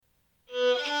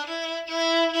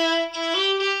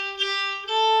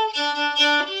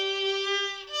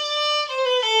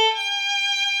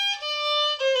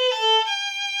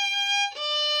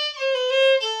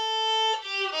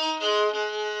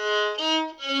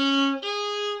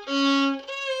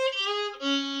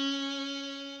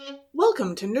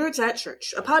Welcome to Nerds at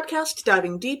Church, a podcast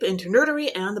diving deep into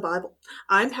nerdery and the Bible.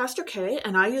 I'm Pastor Kay,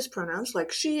 and I use pronouns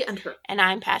like she and her. And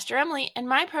I'm Pastor Emily, and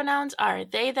my pronouns are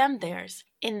they, them, theirs.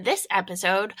 In this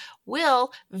episode,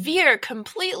 we'll veer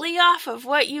completely off of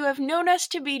what you have known us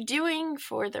to be doing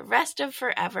for the rest of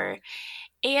forever,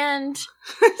 and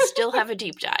still have a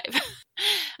deep dive.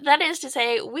 That is to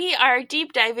say, we are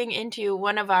deep diving into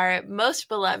one of our most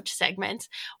beloved segments,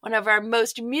 one of our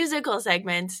most musical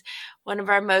segments, one of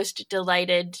our most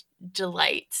delighted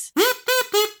delights. The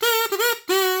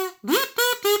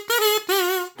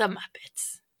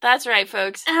Muppets. That's right,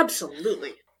 folks.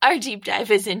 Absolutely. Our deep dive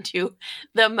is into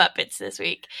the Muppets this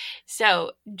week.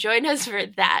 So join us for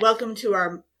that. Welcome to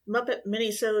our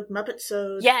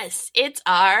Mini-Muppetsode. Yes, it's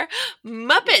our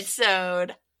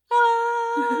Muppetsode.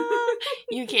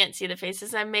 You can't see the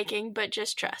faces I'm making, but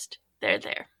just trust. They're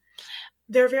there.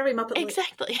 They're very Muppet-like.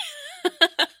 Exactly.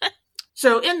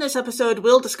 So in this episode,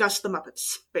 we'll discuss the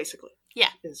Muppets, basically. Yeah.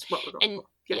 Is what we're going for.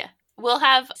 Yeah. We'll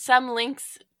have some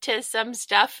links to some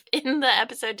stuff in the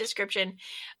episode description,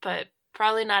 but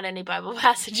probably not any Bible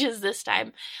passages this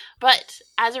time. But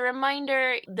as a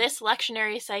reminder, this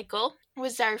lectionary cycle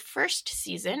was our first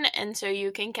season, and so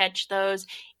you can catch those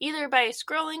either by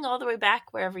scrolling all the way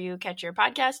back wherever you catch your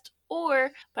podcast,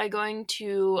 or by going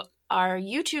to our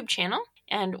YouTube channel,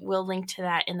 and we'll link to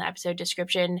that in the episode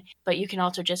description. But you can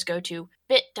also just go to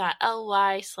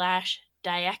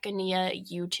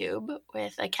bit.ly/diaconia YouTube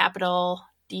with a capital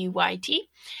DYT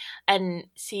and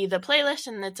see the playlist,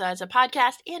 and it's as a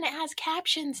podcast, and it has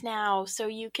captions now, so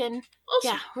you can,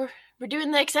 awesome. Yeah, we're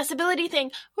doing the accessibility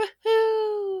thing.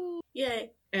 Woohoo!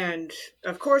 Yay. And,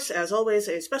 of course, as always,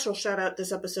 a special shout-out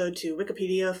this episode to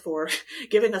Wikipedia for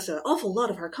giving us an awful lot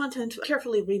of our content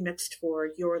carefully remixed for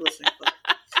your listening pleasure.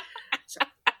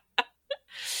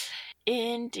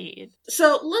 Indeed.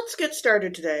 So let's get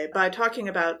started today by talking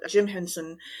about Jim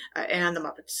Henson and the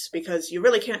Muppets, because you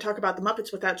really can't talk about the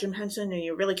Muppets without Jim Henson, and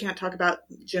you really can't talk about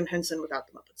Jim Henson without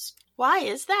the Muppets. Why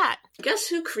is that? Guess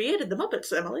who created the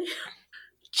Muppets, Emily?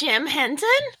 Jim Henson?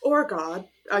 Or God.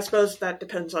 I suppose that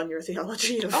depends on your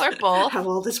theology of or both. How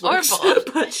all this works. Or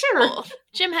both. But sure. Both.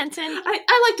 Jim Henson.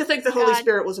 I like to think the Holy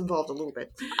Spirit was involved a little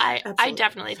bit. I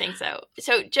definitely think so.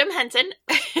 So Jim Henson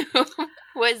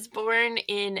was born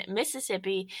in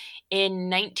Mississippi in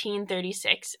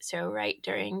 1936, so right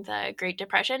during the Great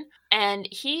Depression. And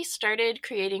he started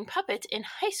creating puppets in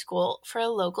high school for a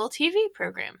local TV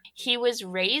program. He was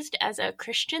raised as a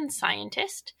Christian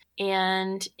Scientist,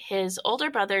 and his older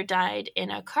brother died in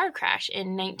a car crash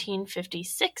in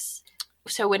 1956,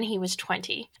 so when he was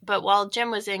 20. But while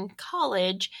Jim was in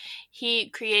college, he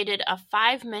created a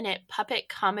 5-minute puppet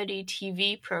comedy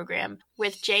TV program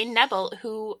with Jane Nebel,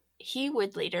 who he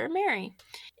would later marry.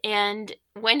 And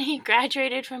when he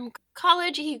graduated from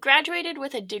college, he graduated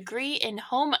with a degree in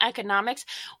home economics,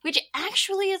 which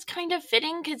actually is kind of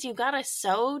fitting because you gotta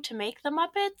sew to make the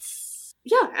Muppets.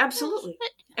 Yeah, absolutely.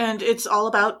 And it's all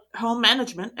about home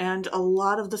management, and a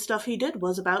lot of the stuff he did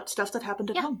was about stuff that happened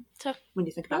at home, so when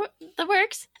you think about it. That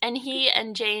works. And he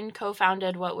and Jane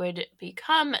co-founded what would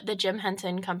become the Jim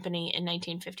Henson Company in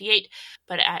 1958,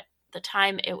 but at the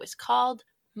time it was called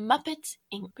Muppets,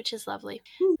 Inc., which is lovely.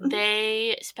 Mm-hmm.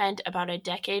 They spent about a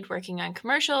decade working on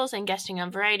commercials and guesting on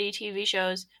variety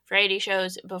shows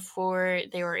before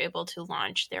they were able to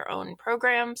launch their own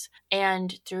programs.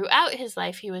 And throughout his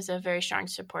life, he was a very strong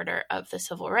supporter of the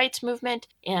civil rights movement.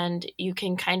 And you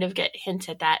can kind of get hints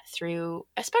at that through,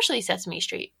 especially Sesame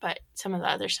Street, but some of the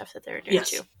other stuff that they're doing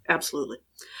too. Yes, absolutely.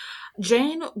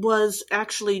 Jane was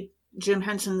actually Jim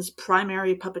Henson's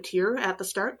primary puppeteer at the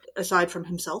start, aside from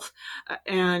himself,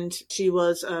 and she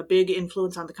was a big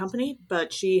influence on the company,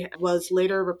 but she was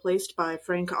later replaced by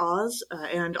Frank Oz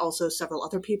and also several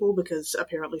other people, because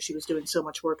apparently she was doing so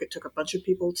much work it took a bunch of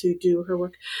people to do her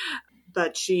work.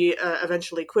 But she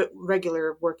eventually quit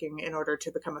regular working in order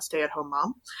to become a stay-at-home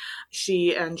mom.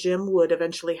 She and Jim would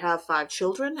eventually have 5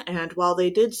 children, and while they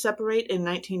did separate in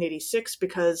 1986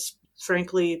 because,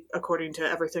 frankly, according to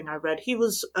everything I read, he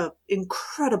was an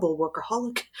incredible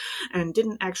workaholic and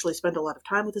didn't actually spend a lot of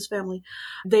time with his family,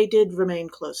 they did remain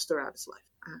close throughout his life.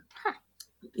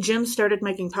 Jim started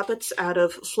making puppets out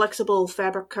of flexible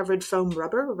fabric-covered foam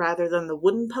rubber rather than the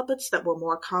wooden puppets that were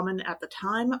more common at the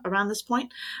time around this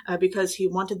point, because he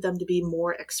wanted them to be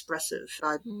more expressive.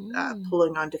 By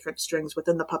pulling on different strings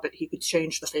within the puppet, he could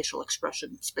change the facial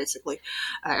expressions, basically,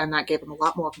 and that gave him a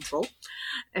lot more control.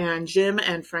 And Jim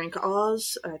and Frank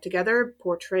Oz together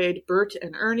portrayed Bert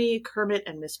and Ernie, Kermit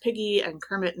and Miss Piggy, and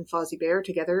Kermit and Fozzie Bear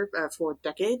together for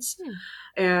decades.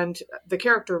 And the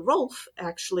character Rolf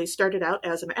actually started out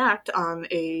as an act on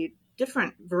a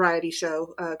different variety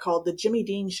show called The Jimmy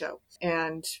Dean Show,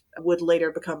 and would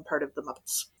later become part of the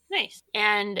Muppets. Nice.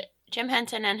 And Jim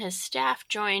Henson and his staff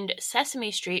joined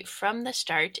Sesame Street from the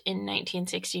start in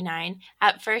 1969.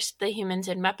 At first, the humans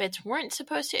and Muppets weren't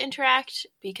supposed to interact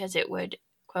because it would,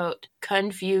 quote,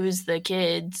 confuse the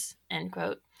kids, end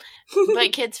quote.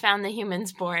 But kids found the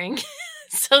humans boring,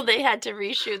 so they had to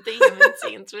reshoot the human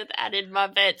scenes with added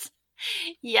Muppets.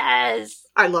 Yes.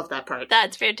 I love that part.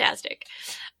 That's fantastic.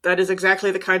 That is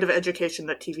exactly the kind of education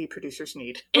that TV producers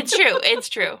need. It's true. It's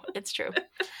true. It's true.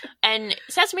 And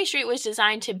Sesame Street was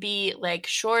designed to be like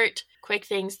short, quick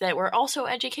things that were also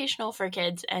educational for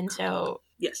kids. And so,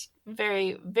 yes,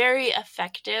 very, very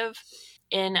effective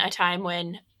in a time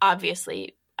when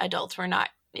obviously adults were not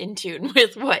in tune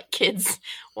with what kids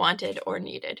wanted or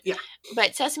needed. Yeah.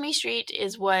 But Sesame Street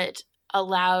is what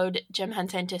allowed Jim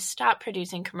Henson to stop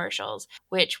producing commercials,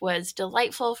 which was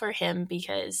delightful for him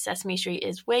because Sesame Street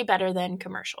is way better than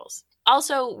commercials.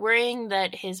 Also, worrying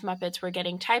that his Muppets were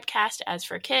getting typecast as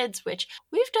for kids, which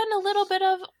we've done a little bit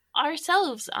of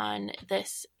ourselves on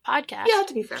this podcast. Yeah,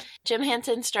 to be fair. Jim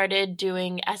Henson started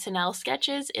doing SNL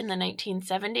sketches in the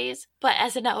 1970s, but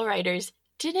SNL writers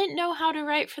didn't know how to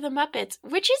write for the Muppets,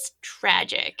 which is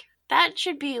tragic. That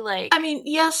should be like... I mean,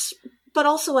 yes, but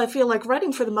also I feel like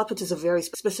writing for the Muppets is a very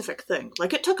specific thing.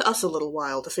 Like, it took us a little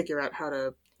while to figure out how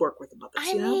to work with the Muppets,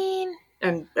 I mean...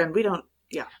 And we don't,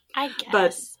 yeah. I guess.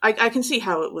 But I can see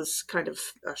how it was kind of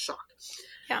a shock.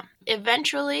 Yeah.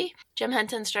 Eventually, Jim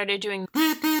Henson started doing the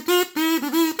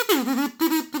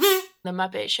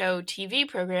Muppet Show TV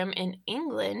program in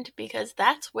England because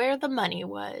that's where the money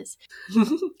was.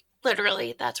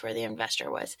 Literally, that's where the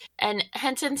investor was. And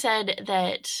Henson said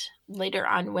that later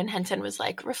on, when Henson was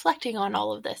like reflecting on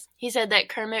all of this, he said that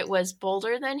Kermit was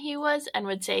bolder than he was and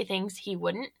would say things he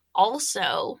wouldn't.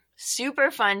 Also, super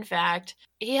fun fact,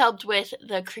 he helped with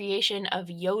the creation of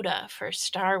Yoda for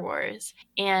Star Wars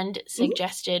and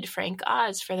suggested Frank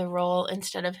Oz for the role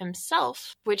instead of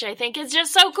himself, which I think is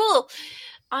just so cool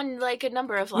on like a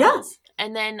number of levels. Yeah.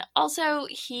 And then also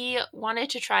he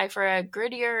wanted to try for a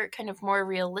grittier, kind of more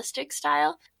realistic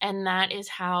style. And that is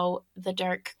how The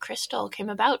Dark Crystal came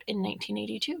about in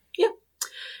 1982. Yeah.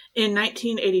 In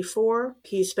 1984,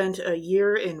 he spent a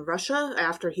year in Russia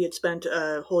after he had spent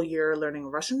a whole year learning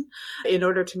Russian in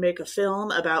order to make a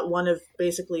film about one of,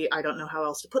 basically, I don't know how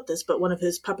else to put this, but one of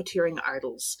his puppeteering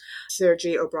idols,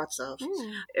 Sergei Obraztsov.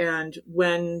 And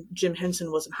when Jim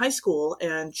Henson was in high school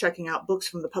and checking out books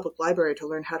from the public library to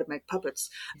learn how to make puppets,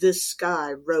 this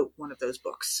guy wrote one of those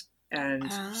books.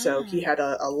 And so he had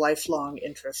a lifelong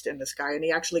interest in this guy, and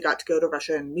he actually got to go to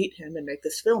Russia and meet him and make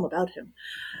this film about him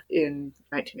in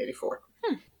 1984.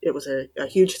 It was a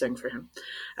huge thing for him,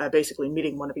 basically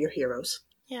meeting one of your heroes.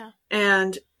 Yeah.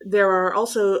 And there are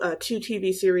also 2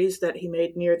 TV series that he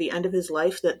made near the end of his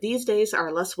life that these days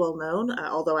are less well known,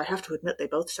 although I have to admit they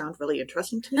both sound really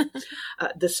interesting to me.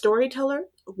 The Storyteller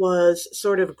was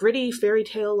sort of gritty fairy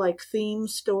tale-like theme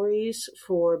stories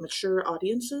for mature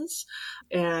audiences,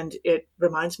 and it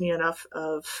reminds me enough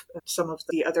of some of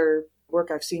the other work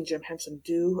I've seen Jim Henson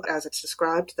do as it's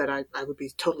described that I would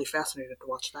be totally fascinated to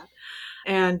watch that.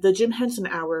 And the Jim Henson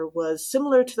Hour was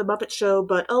similar to the Muppet Show,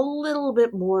 but a little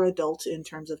bit more adult in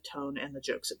terms of tone and the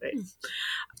jokes it made.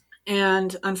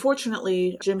 And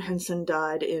unfortunately, Jim Henson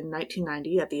died in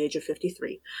 1990 at the age of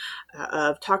 53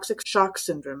 of toxic shock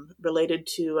syndrome related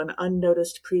to an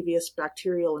unnoticed previous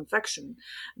bacterial infection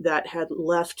that had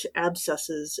left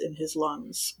abscesses in his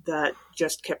lungs that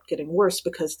just kept getting worse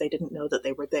because they didn't know that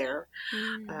they were there.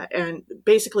 And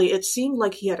basically, it seemed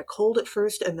like he had a cold at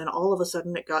first, and then all of a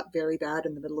sudden it got very bad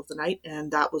in the middle of the night,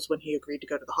 and that was when he agreed to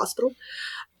go to the hospital.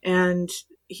 And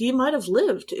he might have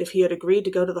lived if he had agreed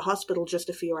to go to the hospital just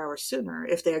a few hours sooner,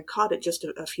 if they had caught it just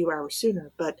a few hours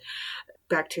sooner. But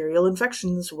bacterial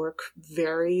infections work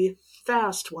very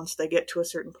fast once they get to a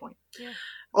certain point. Yeah.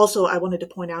 Also, I wanted to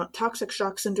point out, toxic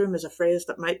shock syndrome is a phrase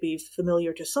that might be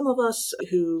familiar to some of us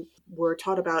who were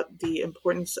taught about the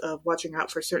importance of watching out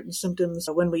for certain symptoms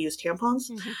when we use tampons.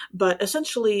 But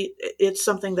essentially, it's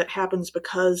something that happens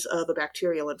because of a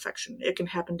bacterial infection. It can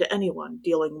happen to anyone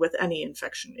dealing with any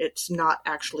infection. It's not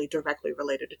actually directly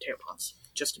related to tampons,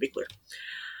 just to be clear.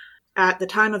 At the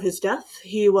time of his death,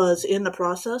 he was in the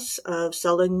process of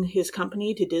selling his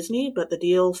company to Disney, but the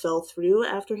deal fell through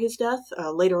after his death.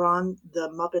 Later on, the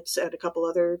Muppets and a couple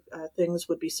other things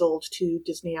would be sold to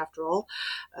Disney after all,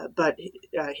 but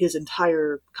his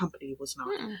entire company was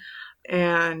not.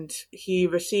 And he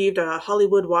received a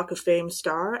Hollywood Walk of Fame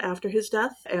star after his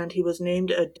death, and he was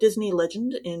named a Disney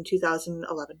legend in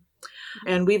 2011.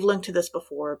 And we've linked to this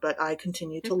before, but I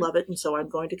continue to love it, and so I'm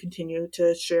going to continue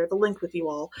to share the link with you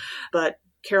all. But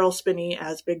Carol Spinney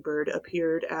as Big Bird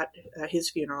appeared at his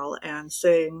funeral and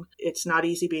sang "It's Not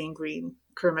Easy Being Green,"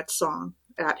 Kermit's song,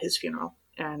 at his funeral.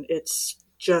 And it's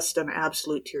just an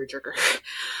absolute tearjerker.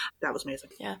 That was amazing.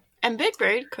 Yeah. And Big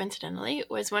Bird, coincidentally,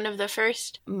 was one of the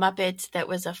first Muppets that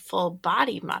was a full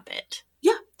body Muppet.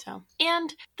 Yeah. So,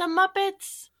 and the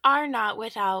Muppets are not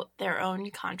without their own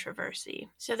controversy.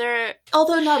 So there,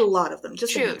 although not a lot of them,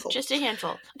 just true, a handful. Just a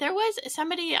handful. There was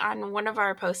somebody on one of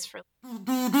our posts for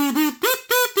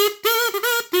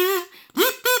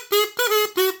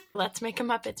Let's Make a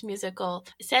Muppets Musical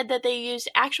said that they used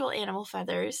actual animal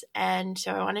feathers, and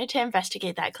so I wanted to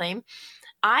investigate that claim.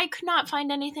 I could not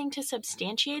find anything to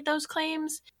substantiate those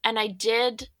claims, and I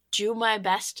did do my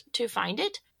best to find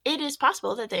it. It is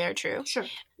possible that they are true. Sure.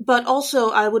 But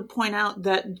also, I would point out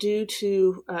that due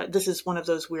to, this is one of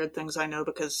those weird things I know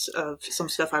because of some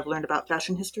stuff I've learned about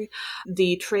fashion history,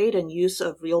 the trade and use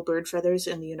of real bird feathers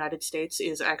in the United States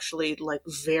is actually like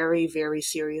very, very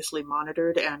seriously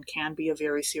monitored and can be a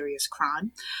very serious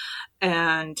crime.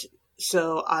 And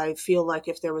so I feel like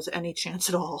if there was any chance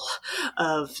at all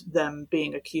of them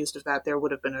being accused of that, there would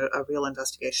have been a real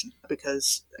investigation,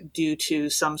 because due to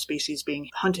some species being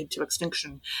hunted to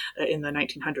extinction in the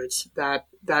 1900s,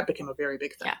 that became a very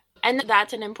big thing. Yeah. And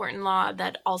that's an important law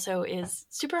that also is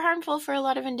super harmful for a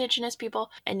lot of Indigenous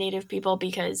people and Native people,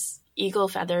 because eagle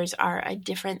feathers are a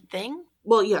different thing.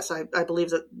 Well, yes, I believe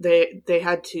that they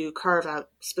had to carve out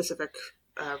specific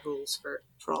rules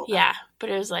for all that. Yeah, but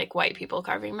it was like white people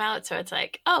carving them out. So it's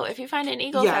like, oh, if you find an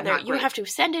eagle feather, you have to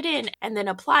send it in and then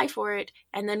apply for it,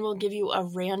 and then we'll give you a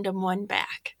random one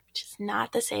back, which is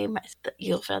not the same as the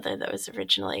eagle feather that was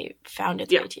originally found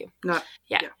its way to you.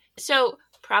 Yeah. So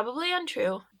probably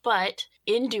untrue, but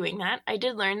in doing that, I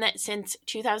did learn that since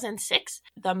 2006,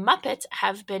 the Muppets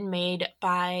have been made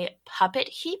by Puppet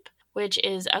Heap, which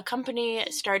is a company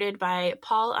started by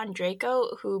Paul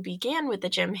Andreyko, who began with the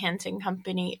Jim Henson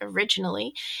Company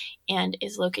originally and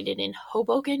is located in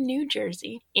Hoboken, New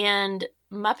Jersey. And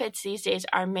Muppets these days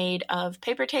are made of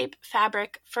paper tape,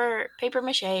 fabric, fur, paper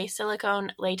mache,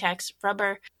 silicone, latex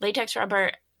rubber,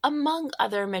 among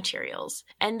other materials.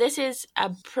 And this is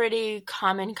a pretty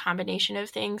common combination of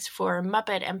things for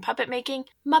Muppet and puppet making.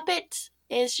 Muppets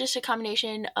is just a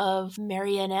combination of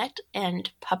marionette and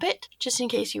puppet, just in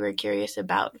case you were curious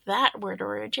about that word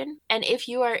origin. And if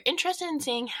you are interested in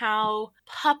seeing how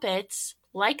puppets,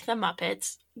 like the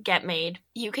Muppets, get made,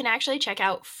 you can actually check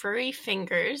out Furry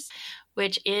Fingers,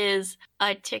 which is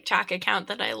a TikTok account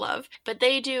that I love. But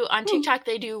they do, on TikTok,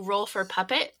 they do Roll for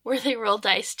Puppet, where they roll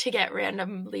dice to get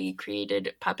randomly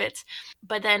created puppets.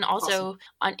 But then also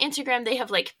on Instagram, they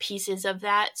have like pieces of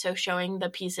that. So showing the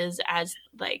pieces as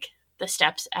like the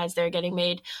steps as they're getting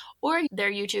made. Or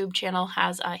their YouTube channel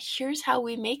has a "Here's How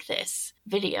We Make This"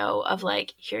 video of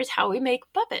like, here's how we make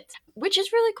puppets, which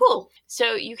is really cool.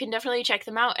 So you can definitely check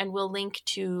them out, and we'll link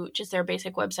to just their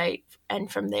basic website,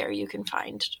 and from there you can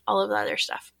find all of the other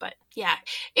stuff. But yeah,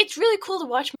 it's really cool to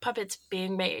watch puppets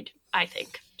being made, I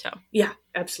think. So yeah,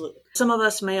 absolutely. Some of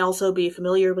us may also be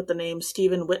familiar with the name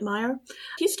Stephen Whitmire.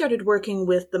 He started working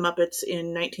with the Muppets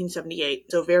in 1978,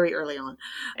 so very early on.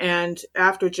 And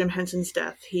after Jim Henson's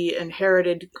death, he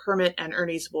inherited Kermit and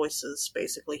Ernie's voices,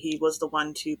 basically. He was the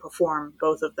one to perform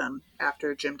both of them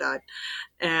after Jim died.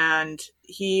 And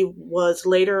he was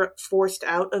later forced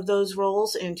out of those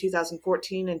roles in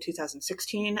 2014 and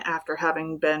 2016 after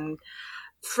having been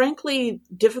frankly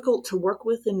difficult to work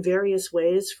with in various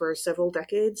ways for several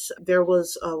decades. There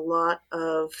was a lot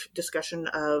of discussion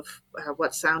of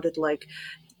what sounded like,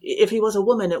 if he was a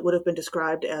woman, it would have been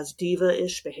described as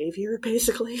diva-ish behavior,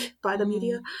 basically, by the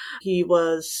media. He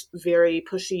was very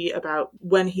pushy about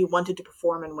when he wanted to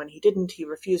perform and when he didn't. He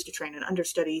refused to train an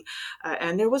understudy.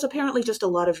 And there was apparently just a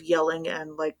lot of yelling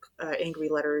and angry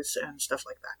letters and stuff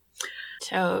like that.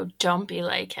 So don't be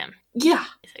like him. Yeah.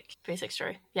 Basic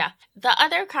story. Yeah. The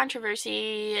other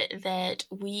controversy that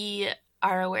we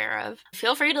are aware of,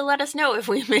 feel free to let us know if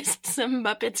we missed some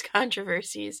Muppets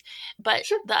controversies. But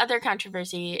sure. The other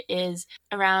controversy is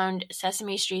around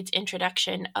Sesame Street's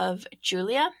introduction of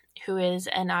Julia, who is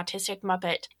an autistic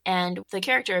Muppet. And the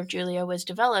character of Julia was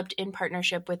developed in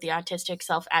partnership with the Autistic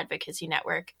Self-Advocacy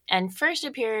Network and first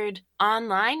appeared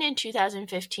online in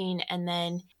 2015 and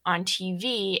then on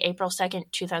TV April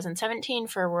 2nd, 2017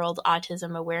 for World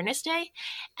Autism Awareness Day.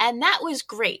 And that was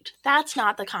great. That's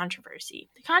not the controversy.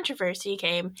 The controversy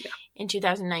came in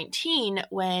 2019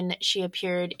 when she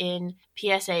appeared in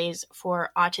PSAs for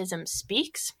Autism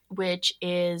Speaks, which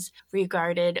is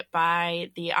regarded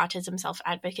by the Autism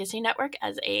Self-Advocacy Network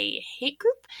as a hate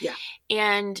group. Yeah.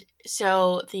 And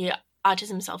so the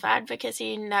Autism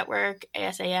Self-Advocacy Network,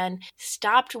 ASAN,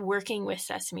 stopped working with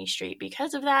Sesame Street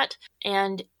because of that.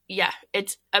 And yeah,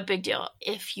 it's a big deal.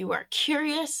 If you are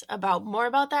curious about more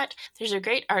about that, there's a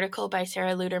great article by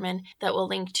Sarah Luderman that we'll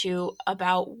link to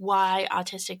about why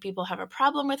autistic people have a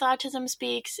problem with Autism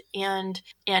Speaks and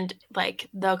like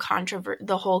the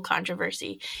whole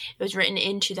controversy. It was written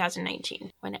in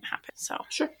 2019 when it happened. So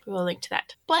Sure. we will link to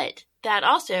that. But that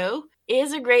also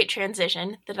is a great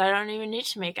transition that I don't even need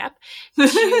to make up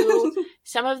to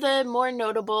some of the more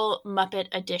notable Muppet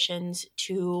additions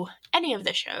to any of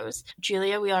the shows.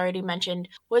 Julia, we already mentioned,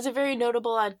 was a very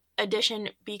notable addition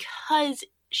because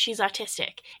she's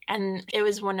autistic. And it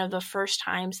was one of the first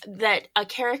times that a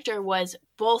character was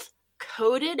both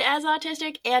coded as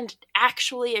autistic and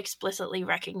actually explicitly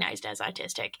recognized as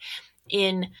autistic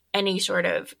in any sort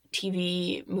of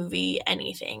TV, movie,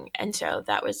 anything. And so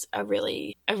that was a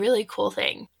really cool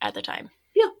thing at the time.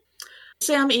 Yeah.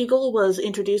 Sam Eagle was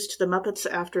introduced to the Muppets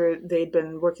after they'd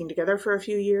been working together for a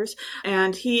few years,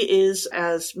 and he is,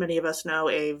 as many of us know,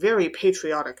 a very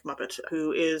patriotic Muppet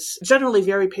who is generally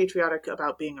very patriotic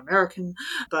about being American,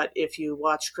 but if you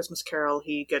watch Christmas Carol,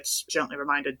 he gets gently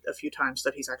reminded a few times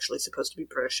that he's actually supposed to be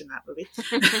British in that movie.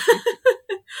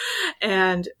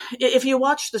 And if you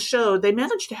watch the show, they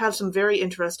managed to have some very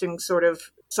interesting sort of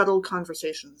subtle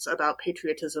conversations about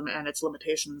patriotism and its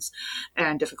limitations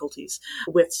and difficulties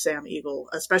with Sam Eagle,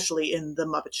 especially in The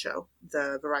Muppet Show,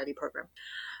 the variety program.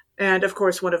 And of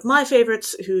course, one of my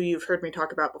favorites, who you've heard me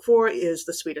talk about before, is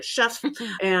the Swedish Chef.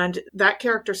 And that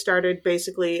character started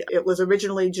basically, it was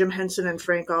originally Jim Henson and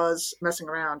Frank Oz messing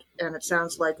around. And it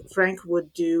sounds like Frank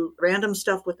would do random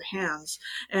stuff with the hands,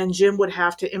 and Jim would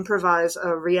have to improvise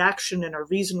a reaction and a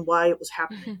reason why it was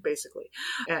happening, basically,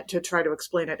 to try to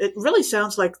explain it. It really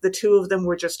sounds like the two of them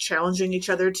were just challenging each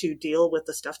other to deal with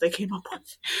the stuff they came up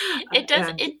with.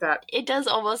 It does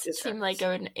almost seem like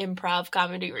an improv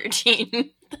comedy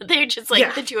routine. They're just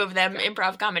like the two of them,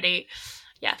 improv comedy.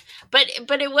 Yeah. But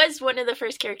it was one of the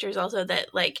first characters also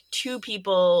that like two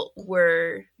people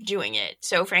were doing it.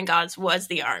 So Frank Oz was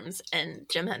the arms and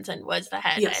Jim Henson was the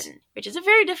head, which is a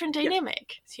very different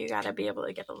dynamic. So you got to be able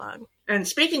to get along. And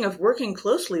speaking of working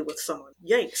closely with someone,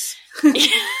 yikes.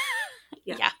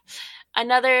 Yeah.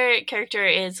 Another character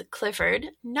is Clifford,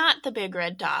 not the big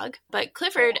red dog, but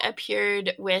Clifford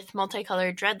appeared with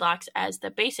multicolored dreadlocks as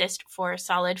the bassist for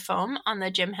Solid Foam on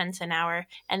the Jim Henson Hour,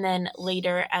 and then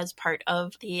later as part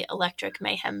of the Electric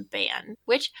Mayhem band,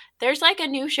 which there's like a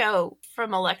new show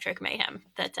from Electric Mayhem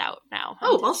that's out now.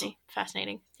 Oh, awesome.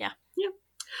 Fascinating. Yeah.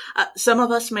 Some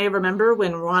of us may remember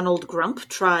when Ronald Grump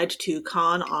tried to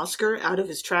con Oscar out of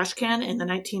his trash can in the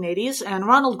 1980s, and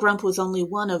Ronald Grump was only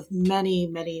one of many,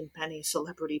 many, many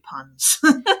celebrity puns.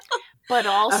 But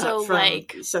also from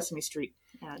like Sesame Street.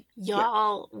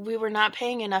 We were not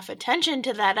paying enough attention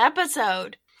to that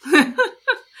episode.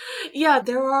 Yeah,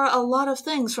 there are a lot of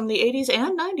things from the 80s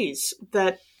and 90s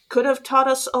that could have taught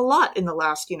us a lot in the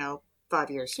last, 5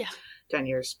 years, 10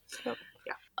 years. Yep.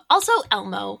 Yeah. Also,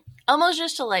 Elmo. Elmo's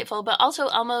just delightful, but also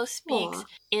Elmo speaks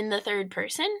in the third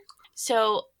person.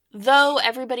 So, though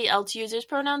everybody else uses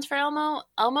pronouns for Elmo,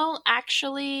 Elmo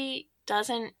actually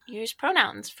doesn't use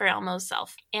pronouns for Elmo's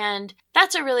self. And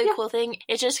that's a really cool thing.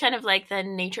 It's just kind of like the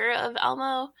nature of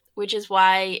Elmo, which is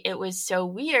why it was so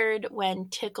weird when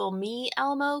Tickle Me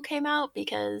Elmo came out,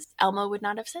 because Elmo would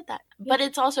not have said that. Yeah. But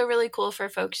it's also really cool for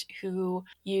folks who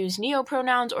use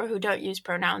neopronouns or who don't use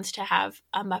pronouns to have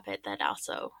a Muppet that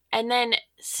also. And then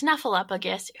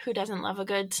Snuffleupagus, who doesn't love a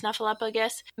good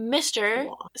Snuffleupagus? Mr.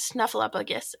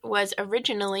 Snuffleupagus was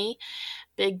originally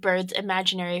Big Bird's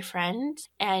imaginary friend,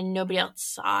 and nobody else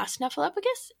saw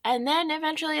Snuffleupagus. And then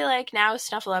eventually, now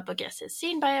Snuffleupagus is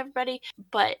seen by everybody,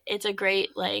 but it's a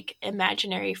great,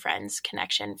 imaginary friends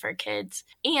connection for kids.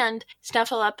 And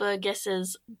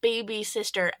Snuffleupagus's baby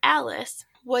sister, Alice,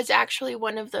 was actually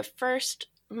one of the first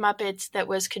Muppets that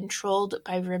was controlled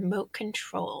by remote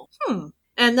control.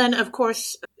 And then, of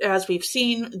course, as we've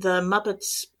seen, the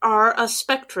Muppets are a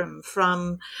spectrum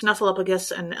from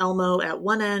Snuffleupagus and Elmo at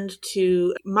one end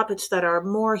to Muppets that are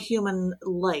more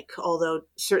human-like, although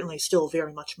certainly still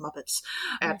very much Muppets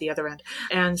at the other end.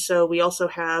 And so we also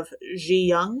have Ji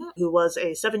Young, who was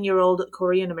a 7-year-old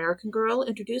Korean-American girl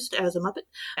introduced as a Muppet,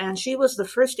 and she was the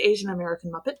first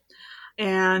Asian-American Muppet.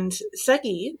 And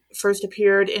Seki first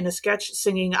appeared in a sketch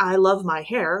singing I Love My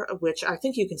Hair, which I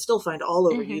think you can still find all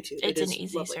over YouTube. It's an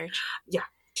easy lovely search. Yeah.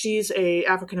 She's a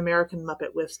African-American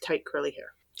Muppet with tight curly hair.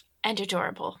 And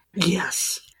adorable.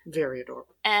 Yes. Very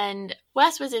adorable. And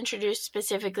Wes was introduced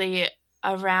specifically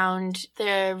around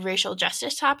the racial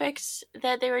justice topics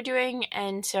that they were doing.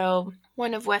 And so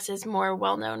one of Wes's more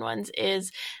well-known ones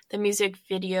is the music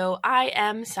video I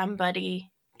Am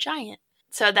Somebody Giant.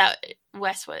 So that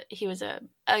Wes was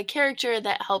a character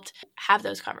that helped have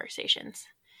those conversations.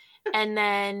 And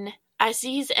then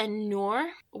Aziz and Noor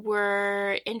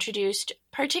were introduced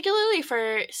particularly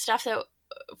for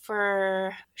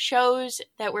shows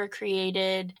that were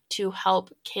created to help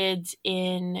kids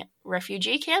in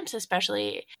refugee camps,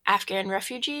 especially Afghan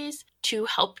refugees, to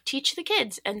help teach the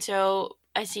kids. And so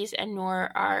Aziz and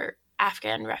Noor are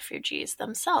Afghan refugees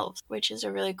themselves, which is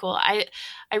a really cool. I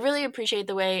really appreciate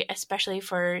the way, especially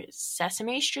for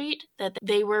Sesame Street, that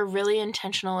they were really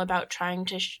intentional about trying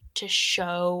to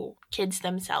show kids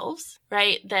themselves,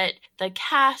 right? That the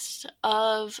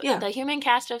human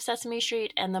cast of Sesame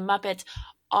Street and the Muppets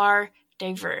are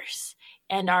diverse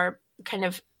and are kind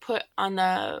of put on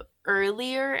the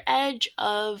earlier edge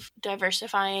of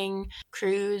diversifying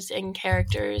crews and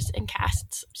characters and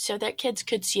casts so that kids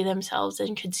could see themselves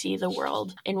and could see the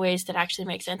world in ways that actually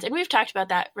make sense. And we've talked about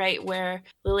that, right? Where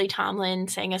Lily Tomlin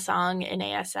sang a song in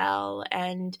ASL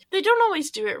and they don't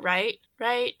always do it right?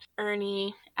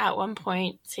 Ernie at one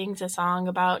point sings a song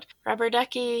about rubber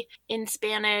ducky in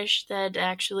Spanish that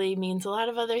actually means a lot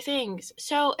of other things.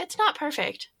 So it's not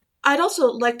perfect. I'd also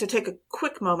like to take a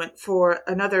quick moment for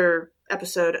another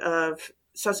episode of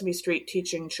Sesame Street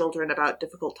teaching children about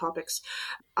difficult topics.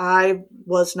 I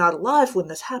was not alive when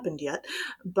this happened yet,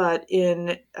 but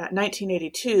in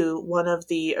 1982, one of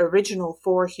the original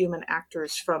 4 human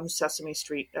actors from Sesame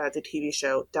Street, the TV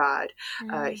show, died.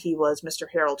 He was Mr.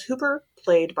 Harold Hooper,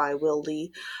 played by Will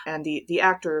Lee, and the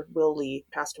actor Will Lee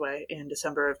passed away in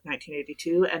December of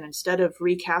 1982, and instead of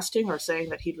recasting or saying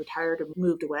that he'd retired or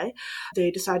moved away, they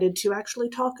decided to actually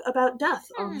talk about death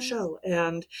on the show,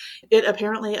 and it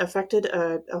apparently affected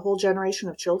a whole generation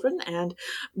of children and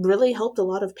really helped a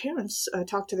lot of parents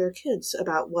talk to their kids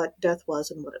about what death was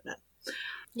and what it meant.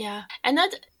 Yeah. And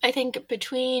that's, I think,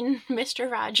 between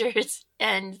Mr. Rogers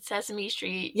and Sesame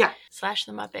Street / the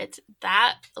Muppets,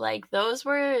 that, those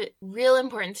were real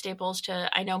important staples to,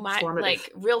 I know,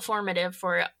 real formative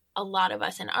for a lot of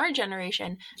us in our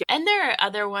generation. Yeah. And there are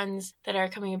other ones that are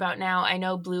coming about now. I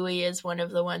know Bluey is one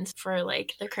of the ones for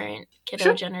the current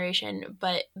kiddo generation,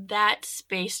 but that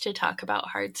space to talk about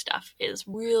hard stuff is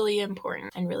really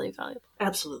important and really valuable.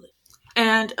 Absolutely.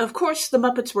 And of course, the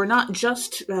Muppets were not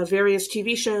just various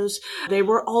TV shows, they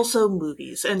were also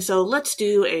movies. And so let's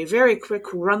do a very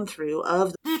quick run through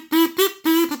of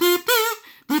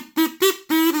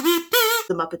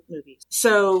the Muppet movies.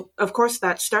 So, of course,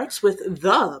 that starts with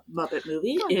The Muppet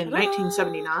Movie in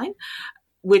 1979,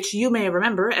 which you may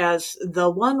remember as the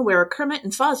one where Kermit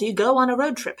and Fozzie go on a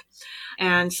road trip.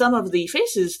 And some of the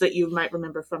faces that you might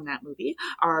remember from that movie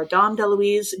are Dom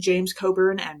DeLuise, James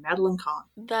Coburn, and Madeline Kahn.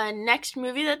 The next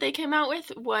movie that they came out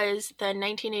with was the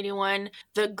 1981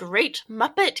 The Great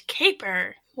Muppet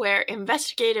Caper, where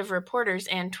investigative reporters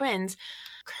and twins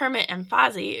Kermit and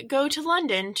Fozzie go to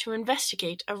London to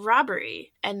investigate a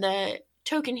robbery. And the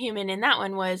token human in that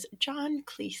one was John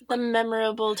Cleese. The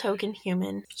memorable token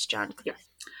human is John Cleese. Yeah.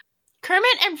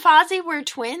 Kermit and Fozzie were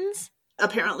twins?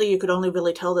 Apparently, you could only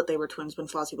really tell that they were twins when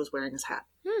Fozzie was wearing his hat.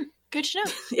 Good to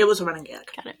know. It was a running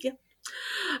gag. Got it. Yeah.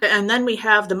 And then we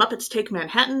have The Muppets Take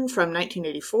Manhattan from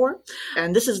 1984.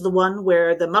 And this is the one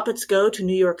where the Muppets go to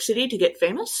New York City to get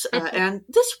famous. And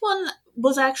this one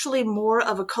was actually more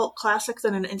of a cult classic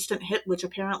than an instant hit, which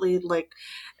apparently,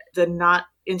 the not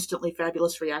instantly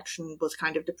fabulous reaction was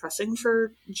kind of depressing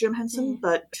for Jim Henson.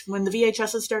 But when the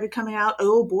VHSs started coming out,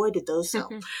 oh boy, did those sell.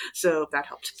 So that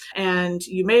helped. And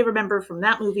you may remember from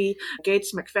that movie,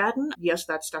 Gates McFadden. Yes,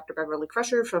 that's Dr. Beverly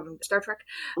Crusher from Star Trek.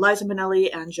 Liza Minnelli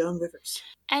and Joan Rivers.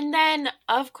 And then,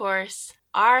 of course,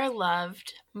 our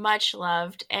loved, much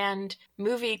loved, and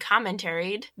movie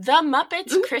commentaried The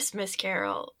Muppets Christmas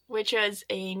Carol, which was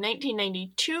a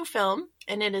 1992 film,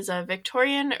 and it is a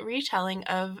Victorian retelling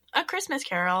of A Christmas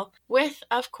Carol with,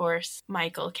 of course,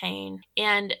 Michael Caine.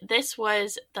 And this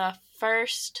was the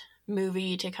first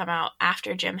movie to come out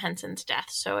after Jim Henson's death,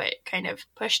 so it kind of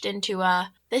pushed into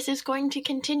a this is going to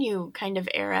continue kind of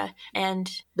era. And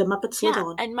the Muppets live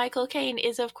on. And Michael Caine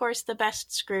is, of course, the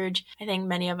best Scrooge I think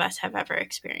many of us have ever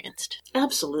experienced.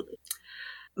 Absolutely.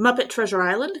 Muppet Treasure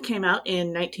Island came out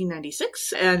in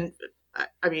 1996, and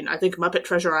I think Muppet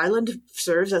Treasure Island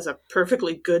serves as a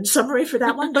perfectly good summary for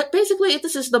that one, but basically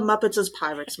this is the Muppets as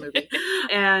Pirates movie.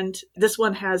 And this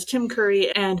one has Tim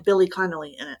Curry and Billy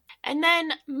Connolly in it. And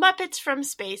then Muppets from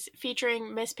Space,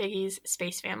 featuring Miss Piggy's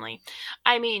Space Family.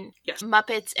 Yes.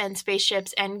 Muppets and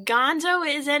spaceships, and Gonzo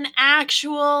is an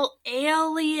actual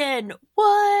alien.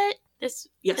 What? This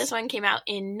Yes. one came out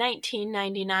in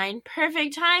 1999.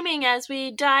 Perfect timing as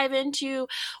we dive into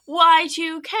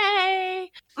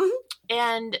Y2K. Mhm.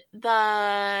 And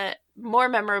the more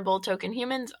memorable token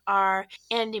humans are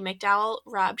Andy McDowell,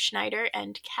 Rob Schneider,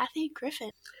 and Kathy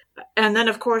Griffin. And then,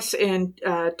 of course, in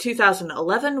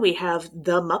 2011, we have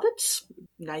The Muppets.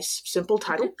 Nice, simple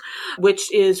title,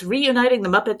 which is reuniting the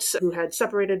Muppets who had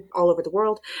separated all over the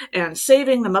world and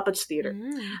saving the Muppets Theater.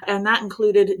 And that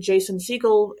included Jason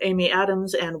Segel, Amy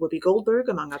Adams, and Whoopi Goldberg,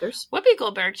 among others. Whoopi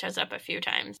Goldberg shows up a few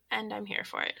times, and I'm here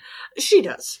for it. She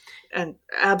does. And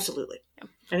absolutely.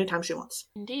 Anytime she wants.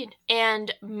 Indeed.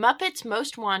 And Muppets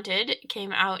Most Wanted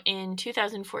came out in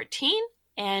 2014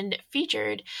 and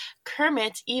featured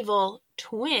Kermit's evil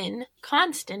twin,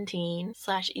 Constantine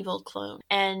 / evil clone.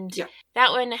 And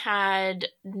that one had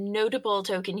notable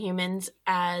token humans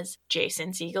as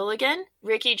Jason Segel again,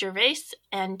 Ricky Gervais,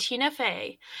 and Tina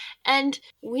Fey. And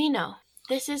we know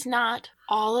this is not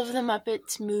all of the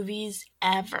Muppets movies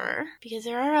ever, because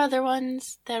there are other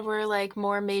ones that were like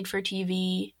more made for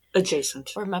TV.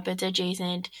 Adjacent. Or Muppets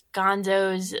adjacent.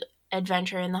 Gonzo's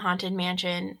Adventure in the Haunted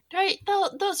Mansion, right?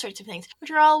 Those sorts of things, which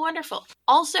are all wonderful.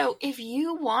 Also, if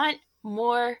you want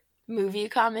more movie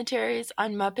commentaries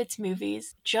on Muppets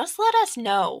movies, just let us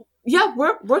know. Yeah,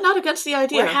 we're not against the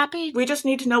idea. We're happy. We just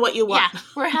need to know what you want. Yeah,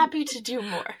 we're happy to do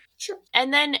more. Sure.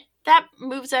 And then that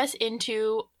moves us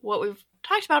into what we've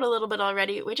talked about a little bit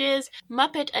already, which is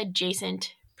Muppet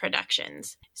adjacent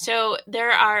productions. So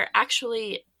there are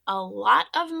actually a lot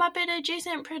of Muppet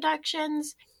adjacent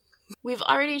productions. We've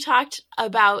already talked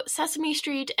about Sesame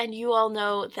Street, and you all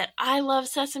know that I love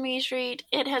Sesame Street.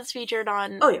 It has featured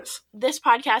on this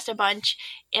podcast a bunch,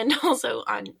 and also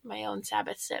on my own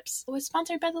Sabbath Sips. It was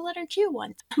sponsored by the letter Q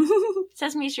once.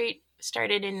 Sesame Street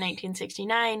started in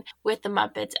 1969 with the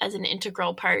Muppets as an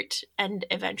integral part, and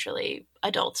eventually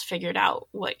adults figured out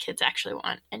what kids actually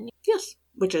want. And yes.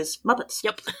 Which is Muppets.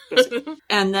 Yep.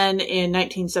 And then in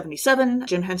 1977,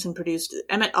 Jim Henson produced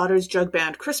Emmett Otter's Jug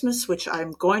Band Christmas, which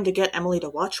I'm going to get Emily to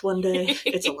watch one day.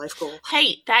 It's a life goal.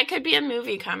 Hey, that could be a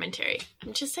movie commentary.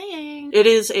 I'm just saying. It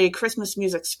is a Christmas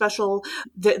music special.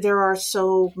 There are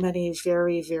so many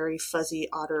very, very fuzzy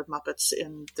Otter Muppets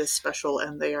in this special,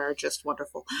 and they are just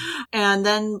wonderful. And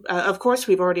then, of course,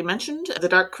 we've already mentioned The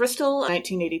Dark Crystal.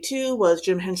 1982 was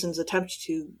Jim Henson's attempt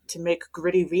to make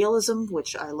gritty realism,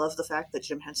 which I love the fact that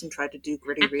Jim Henson tried to do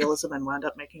gritty realism and wound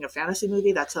up making a fantasy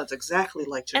movie. That sounds exactly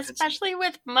like Jim Henson. Especially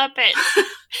with Muppets.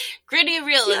 Gritty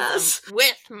realism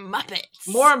with Muppets.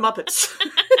 More Muppets.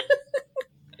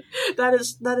 That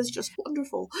is just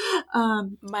wonderful.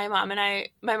 My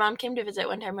mom came to visit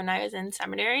one time when I was in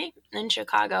seminary in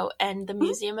Chicago, and the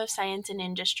Museum of Science and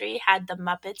Industry had the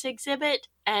Muppets exhibit,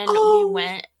 and we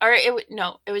went,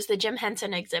 it was the Jim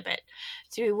Henson exhibit.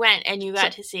 So we went, and we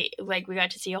got to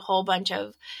see a whole bunch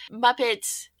of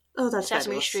Muppets, that's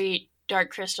Sesame fabulous. Street,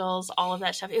 Dark Crystals, all of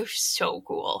that stuff. It was so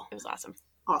cool. It was awesome.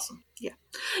 Awesome.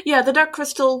 Yeah, The Dark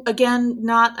Crystal, again,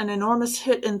 not an enormous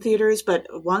hit in theaters, but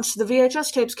once the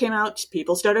VHS tapes came out,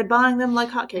 people started buying them like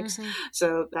hotcakes.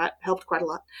 So that helped quite a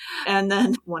lot. And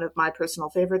then one of my personal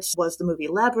favorites was the movie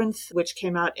Labyrinth, which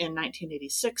came out in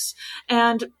 1986.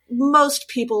 And most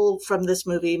people from this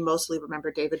movie mostly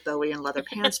remember David Bowie and leather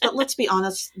pants, but let's be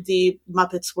honest, the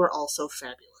Muppets were also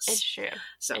fabulous. It's true.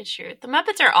 It's true. The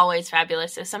Muppets are always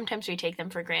fabulous, so sometimes we take them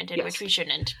for granted, which we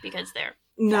shouldn't, because they're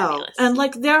fabulous. And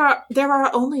like there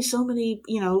are only so many,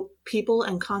 people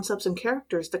and concepts and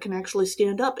characters that can actually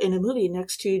stand up in a movie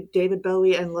next to David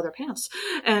Bowie and leather pants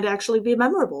and actually be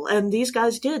memorable. And these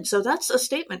guys did. So that's a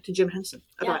statement to Jim Henson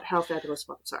about how fabulous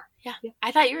Muppets are. Yeah.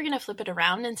 I thought you were going to flip it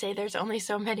around and say there's only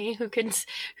so many who can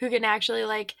actually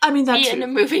be in a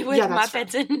movie with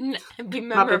Muppets and be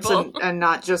memorable. Muppets and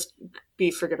not just be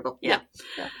forgettable. Yeah.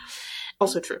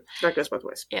 Also true. That goes both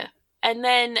ways. Yeah. And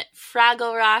then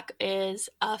Fraggle Rock is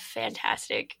a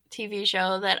fantastic TV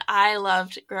show that I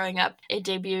loved growing up. It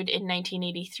debuted in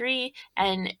 1983,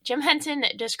 and Jim Henson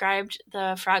described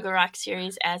the Fraggle Rock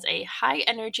series as a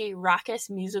high-energy, raucous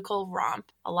musical romp.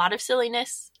 A lot of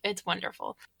silliness. It's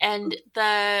wonderful. And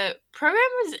the program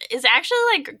is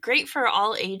actually great for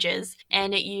all ages,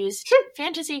 and it used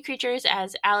fantasy creatures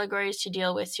as allegories to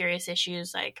deal with serious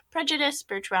issues like prejudice,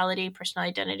 spirituality, personal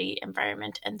identity,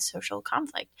 environment, and social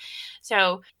conflict.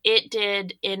 So it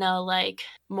did in a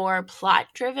more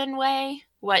plot-driven way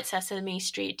what Sesame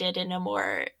Street did in a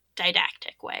more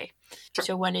didactic way.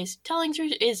 So one is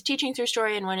teaching through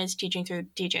story, and one is teaching through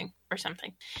teaching or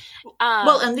something.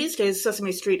 And these days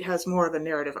Sesame Street has more of a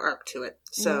narrative arc to it.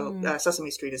 So Sesame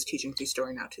Street is teaching through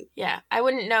story now too. Yeah, I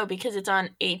wouldn't know because it's on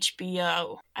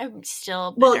HBO. I'm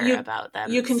still bitter about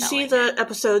them. You can see the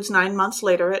episodes 9 months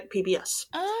later at PBS.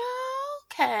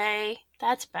 Okay.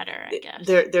 That's better, I guess.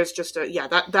 There's just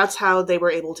that's how they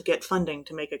were able to get funding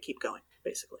to make it keep going,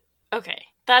 basically. Okay.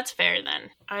 That's fair then.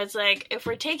 I was like, if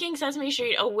we're taking Sesame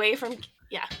Street away from...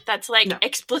 Yeah, that's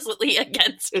explicitly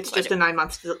against. It's just a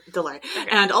 9-month delay. Okay.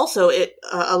 And also it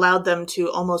allowed them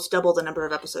to almost double the number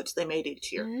of episodes they made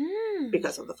each year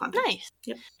because of the funding. Nice.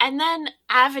 Yep. And then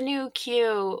Avenue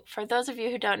Q. For those of you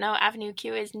who don't know, Avenue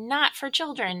Q is not for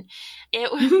children.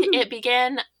 It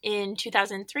began in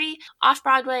 2003 off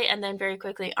Broadway and then very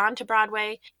quickly onto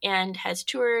Broadway and has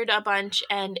toured a bunch.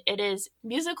 And it is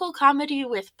musical comedy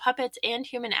with puppets and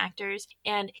human actors.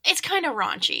 And it's kind of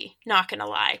raunchy, not gonna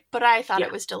lie. But I thought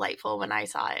it was delightful when I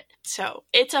saw it. So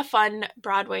it's a fun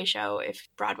Broadway show, if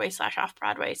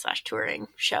Broadway/off-Broadway/touring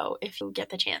show, if you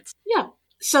get the chance. Yeah.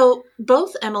 So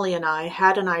both Emily and I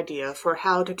had an idea for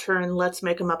how to turn Let's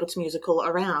Make a Muppets Musical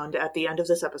around at the end of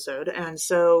this episode. And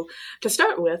so to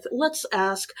start with, let's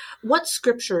ask, what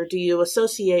scripture do you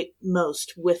associate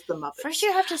most with the Muppets? First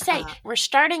you have to say, we're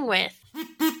starting with...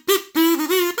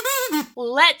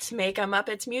 Let's Make a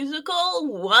Muppets Musical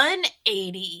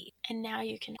 180. And now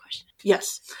you can question.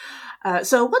 Yes.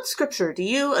 So what scripture do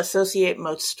you associate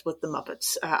most with the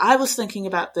Muppets? I was thinking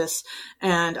about this,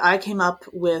 and I came up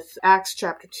with Acts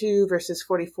chapter 2, verses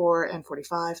 44 and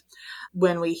 45.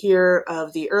 When we hear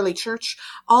of the early church,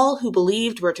 all who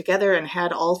believed were together and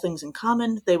had all things in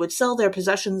common. They would sell their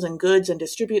possessions and goods and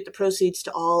distribute the proceeds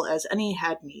to all as any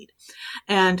had need.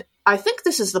 And I think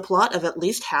this is the plot of at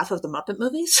least half of the Muppet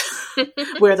movies,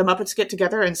 where the Muppets get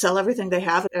together and sell everything they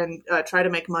have and try to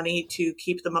make money to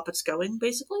keep the Muppets going,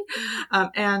 basically.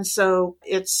 And so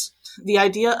it's the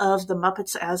idea of the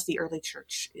Muppets as the early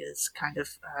church is kind of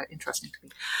interesting to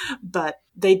me. But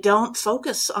they don't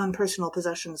focus on personal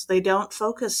possessions. They don't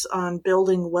focus on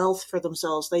building wealth for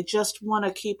themselves. They just want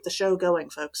to keep the show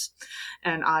going, folks.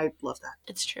 And I love that.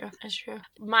 It's true. It's true.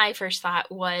 My first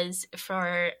thought was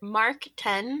for Mark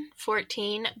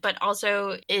 10:14, but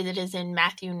also it is in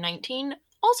Matthew 19,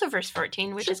 also verse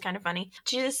 14, which is kind of funny.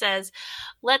 Jesus says,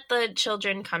 "Let the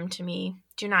children come to me.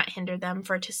 Do not hinder them,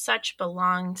 for to such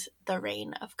belongs the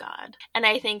reign of God." And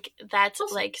I think that's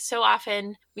like so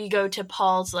often we go to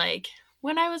Paul's like,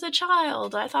 when I was a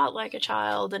child, I thought like a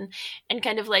child, and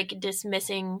kind of like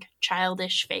dismissing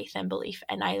childish faith and belief.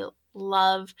 And I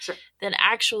love that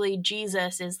actually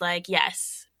Jesus is like,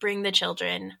 yes, bring the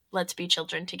children. Let's be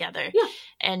children together. Yeah.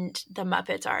 And the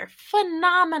Muppets are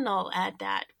phenomenal at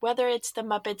that, whether it's the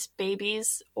Muppets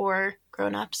babies or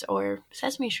grown-ups or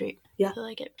Sesame Street. Yeah. I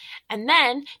like it. And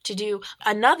then to do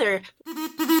another...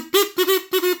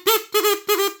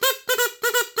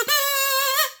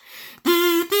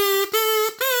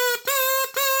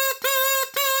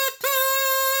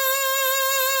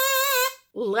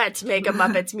 Let's Make a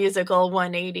Muppets Musical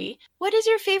 180. What is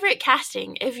your favorite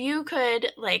casting? If you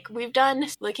could, like, we've done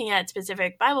looking at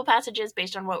specific Bible passages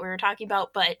based on what we were talking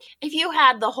about, but if you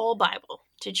had the whole Bible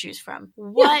to choose from,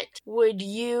 what would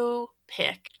you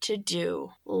pick to do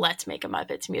Let's Make a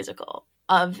Muppets Musical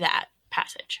of that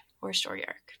passage or story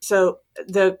arc? So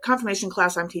the confirmation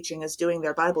class I'm teaching is doing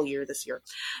their Bible year this year.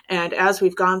 And as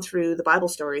we've gone through the Bible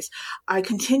stories, I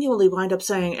continually wind up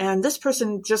saying, and this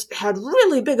person just had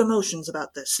really big emotions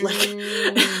about this, like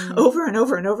over and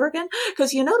over and over again.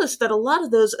 Because you notice that a lot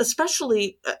of those,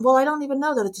 especially, well, I don't even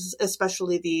know that it's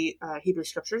especially the Hebrew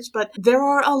scriptures, but there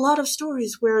are a lot of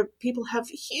stories where people have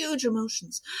huge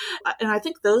emotions. And I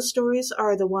think those stories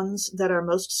are the ones that are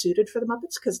most suited for the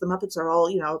Muppets, because the Muppets are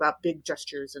all, about big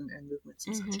gestures and movements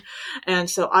and such. And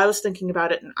so I was thinking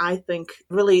about it, and I think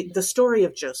really the story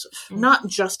of Joseph, not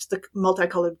just the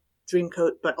multicolored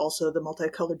dreamcoat, but also the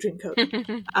multicolored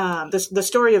dreamcoat. The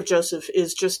story of Joseph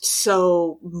is just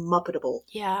so Muppetable.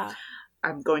 Yeah.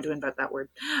 I'm going to invent that word.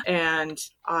 And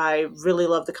I really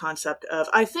love the concept of,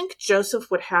 I think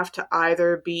Joseph would have to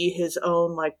either be his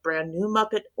own like brand new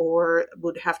Muppet or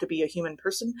would have to be a human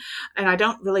person. And I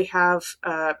don't really have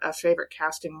a favorite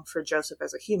casting for Joseph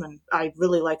as a human. I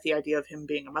really like the idea of him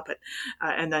being a Muppet.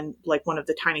 And then like one of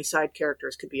the tiny side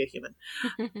characters could be a human.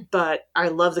 But I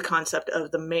love the concept of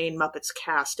the main Muppets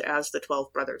cast as the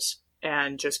 12 brothers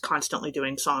and just constantly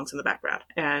doing songs in the background.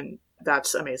 And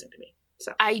that's amazing to me.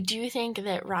 So. I do think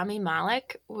that Rami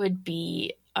Malek would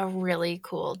be a really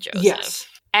cool Joseph. Yes.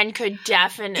 And could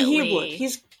definitely... He would.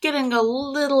 He's getting a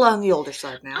little on the older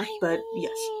side now, but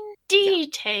yes.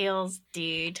 Details.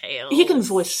 He can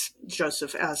voice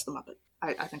Joseph as the Muppet.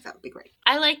 I think that would be great.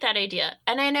 I like that idea.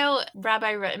 And I know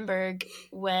Rabbi Ruttenberg,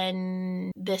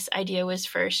 when this idea was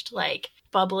first like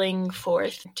bubbling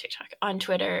forth TikTok on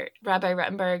Twitter, Rabbi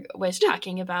Ruttenberg was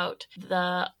talking about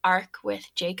the ark with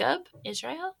Jacob,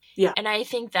 Israel. Yeah. And I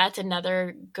think that's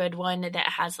another good one that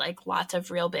has like lots of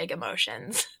real big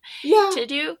emotions to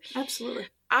do. Absolutely.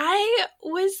 I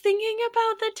was thinking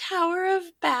about the Tower of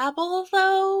Babel,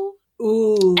 though.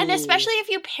 Ooh. And especially if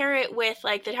you pair it with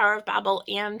like the Tower of Babel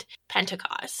and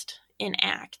Pentecost in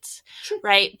Acts,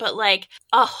 right? But like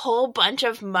a whole bunch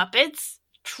of Muppets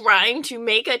trying to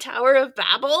make a Tower of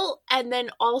Babel, and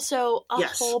then also a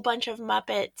whole bunch of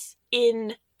Muppets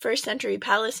in first century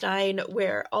Palestine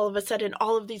where all of a sudden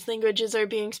all of these languages are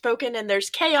being spoken and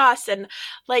there's chaos, and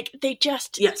like they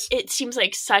just, it seems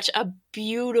like such a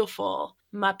beautiful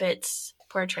Muppets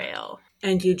portrayal.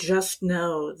 And you just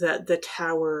know that the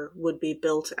tower would be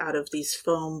built out of these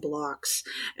foam blocks.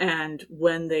 And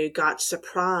when they got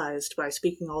surprised by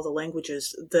speaking all the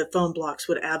languages, the foam blocks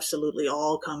would absolutely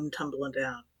all come tumbling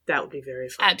down. That would be very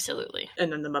fun. Absolutely.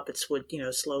 And then the Muppets would,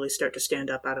 slowly start to stand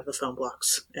up out of the foam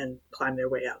blocks and climb their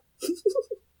way out.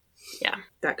 Yeah.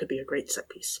 That could be a great set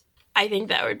piece. I think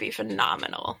that would be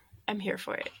phenomenal. I'm here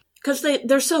for it. Because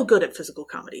they're so good at physical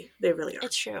comedy. They really are.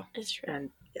 It's true. And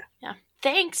yeah.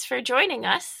 Thanks for joining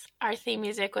us. Our theme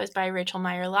music was by Rachel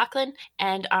Meyer-Laughlin,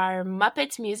 and our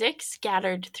Muppets music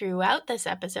scattered throughout this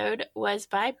episode was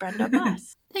by Brenda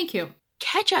Boss. Thank you.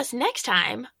 Catch us next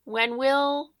time when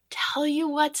we'll tell you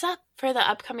what's up for the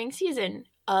upcoming season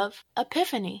of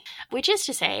Epiphany, which is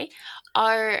to say,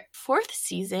 our 4th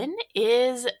season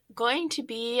is going to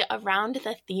be around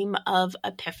the theme of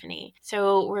Epiphany.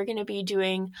 So we're going to be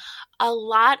doing a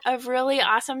lot of really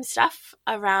awesome stuff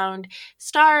around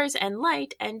stars and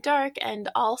light and dark and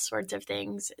all sorts of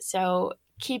things. So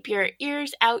keep your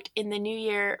ears out in the new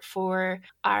year for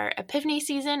our Epiphany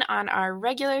season on our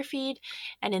regular feed.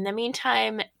 And in the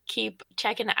meantime, keep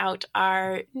checking out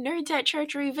our Nerds at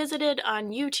Church Revisited on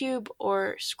YouTube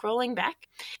or scrolling back.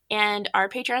 And our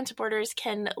Patreon supporters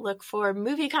can look for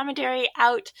movie commentary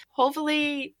out,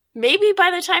 hopefully, maybe by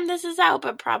the time this is out,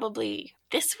 but probably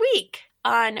this week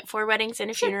on For Weddings and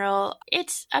a Funeral.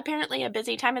 It's apparently a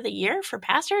busy time of the year for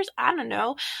pastors. I don't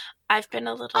know. I've been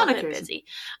a little bit busy.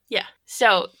 Yeah.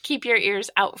 So keep your ears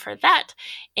out for that.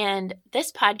 And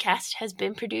this podcast has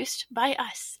been produced by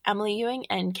us, Emily Ewing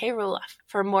and Kay Roloff.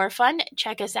 For more fun,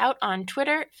 check us out on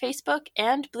Twitter, Facebook,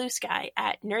 and Blue Sky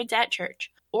at Nerds at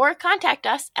Church. Or contact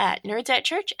us at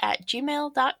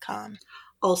nerdsatchurch@gmail.com.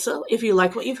 Also, if you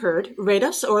like what you've heard, rate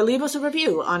us or leave us a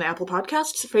review on Apple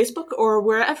Podcasts, Facebook, or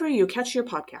wherever you catch your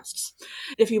podcasts.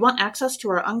 If you want access to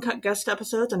our uncut guest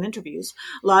episodes and interviews,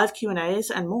 live Q&As,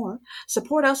 and more,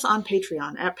 support us on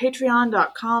Patreon at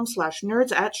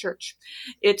patreon.com/nerdsatchurch.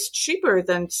 It's cheaper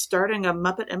than starting a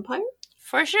Muppet empire.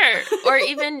 For sure. Or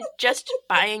even just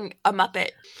buying a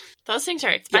Muppet. Those things are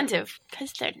expensive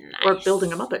because they're nice. Or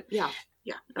building a Muppet, yeah.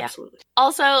 Yeah, absolutely. Yeah.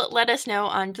 Also, let us know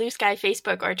on Blue Sky,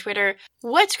 Facebook, or Twitter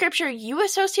what scripture you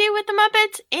associate with the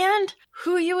Muppets and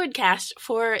who you would cast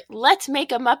for Let's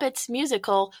Make a Muppets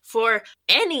musical for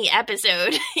any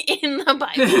episode in the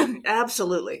Bible.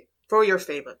 Absolutely. For your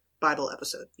favorite Bible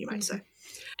episode, you might say.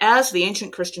 As the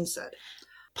ancient Christians said,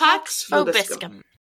 Pax vobiscum.